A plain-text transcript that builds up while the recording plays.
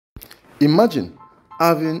Imagine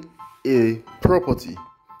having a property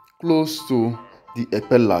close to the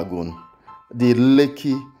Epe Lagoon, the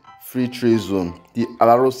Lekki Free Trade Zone, the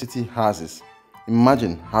Alaro City houses.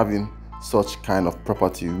 Imagine having such kind of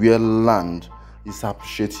property where land is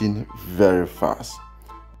appreciating very fast.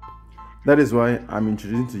 That is why I'm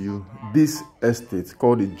introducing to you this estate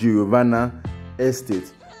called the GIOVANNA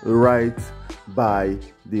Estate, right by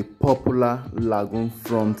the popular Lagoon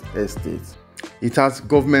Front Estate. It has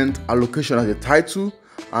government allocation as a title,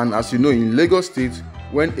 and as you know, in Lagos State,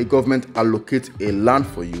 when a government allocates a land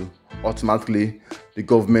for you, automatically the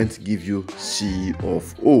government gives you C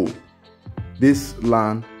of O. This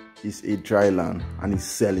land is a dry land and is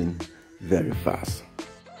selling very fast.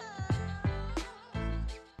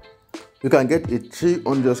 You can get a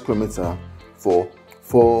 300 square meter for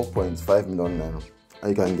 4.5 million naira, and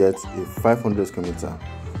you can get a 500 square meter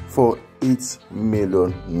for 8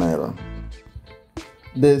 million naira.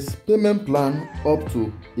 There's payment plan up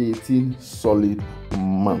to 18 solid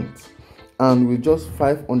months, and with just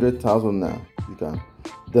 500,000 naira, you can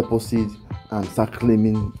deposit and start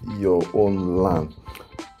claiming your own land.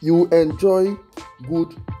 You enjoy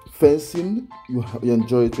good fencing, you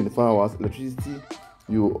enjoy 24 hours electricity,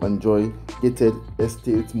 you enjoy gated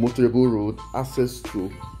estate, Motorable road, access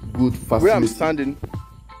to good facilities. Where I'm standing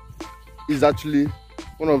is actually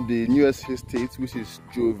one of the newest estates, which is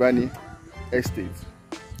GIOVANNA Estate,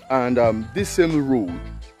 and this same road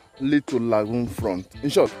leads to Lagoon Front. In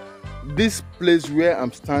short, this place where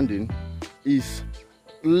I'm standing is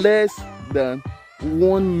less than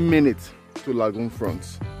 1 minute to Lagoon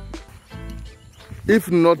Front.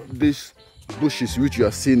 If not these bushes which you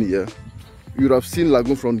are seeing here, you would have seen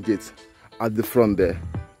Lagoon Front gate at the front there.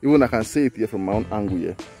 Even I can see it here from my own angle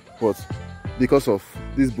here, but because of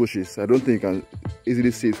these bushes, I don't think you can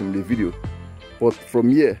easily see it from the video. But from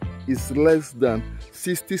here, it's less than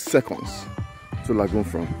 60 seconds to Lagoon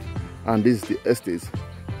Front, and this is the estate,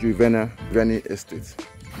 GIOVANNA Estate.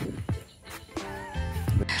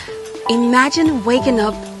 Imagine waking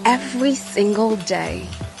up every single day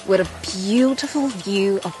with a beautiful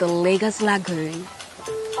view of the Lagos Lagoon.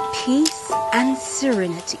 Peace and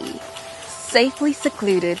serenity, safely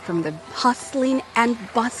secluded from the hustling and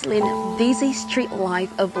bustling busy street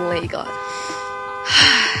life of Lagos.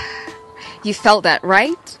 You felt that,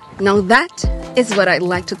 right? Now that is what I'd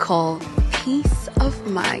like to call peace of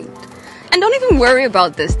mind. And don't even worry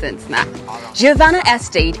about distance now. GIOVANNA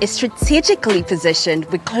Estate is strategically positioned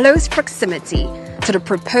with close proximity to the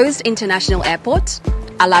proposed international airport,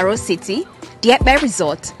 Alaro City, the LEKKI-EPE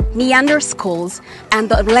Resort, Neander Schools, and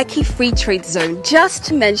the Lekki Free Trade Zone, just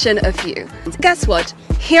to mention a few. Guess what?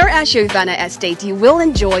 Here at GIOVANNA Estate, you will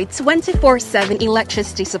enjoy 24/7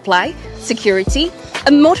 electricity supply, security,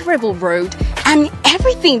 a motorable road, and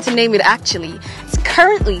everything to name it actually. It's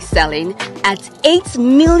currently selling at 8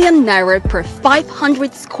 million naira per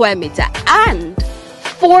 500 square meter and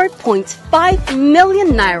 4.5 million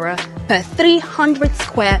naira per 300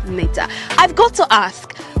 square meter. I've got to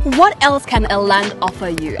ask, what else can a land offer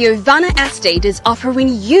you? GIOVANNA Estate is offering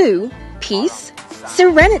you peace,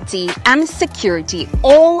 serenity, and security,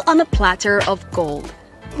 all on a platter of gold.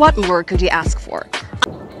 What more could you ask for?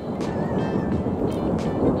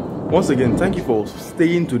 Once again, thank you for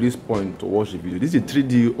staying to this point to watch the video. This is a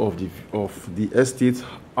 3D of the estate,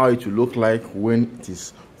 how it will look like when it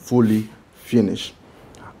is fully finished.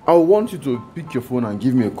 I want you to pick your phone and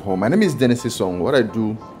give me a call. My name is Dennis Song. What I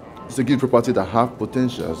do is to give property that have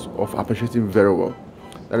potentials of appreciating very well.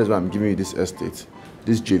 That is why I'm giving you this estate,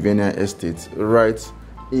 this GIOVANNA Estate, right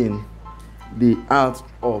in the heart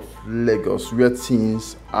of Lagos, where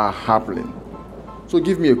things are happening. So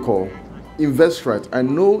give me a call. Invest right. I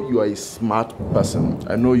know you are a smart person.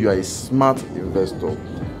 I know you are a smart investor.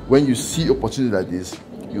 When you see opportunity like this,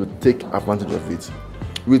 you take advantage of it.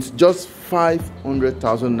 With just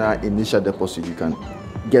 500,000 naira initial deposit, you can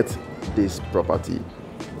get this property.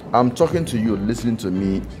 I'm talking to you, listening to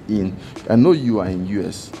me I know you are in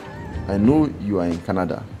US. I know you are in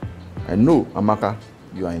Canada. I know, Amaka,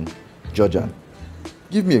 you are in Georgia.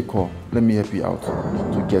 Give me a call. Let me help you out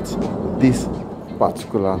to get this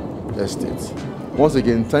particular estate. Once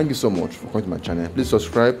again, thank you so much for coming to my channel. Please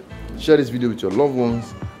subscribe, share this video with your loved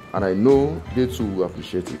ones, and I know they too will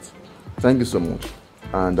appreciate it. Thank you so much.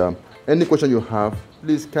 And any question you have,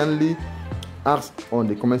 please kindly ask on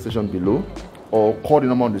the comment section below or call the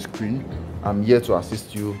number on the screen. I'm here to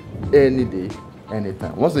assist you any day,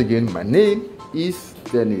 anytime. Once again, my name is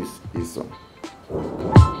Dennis Song.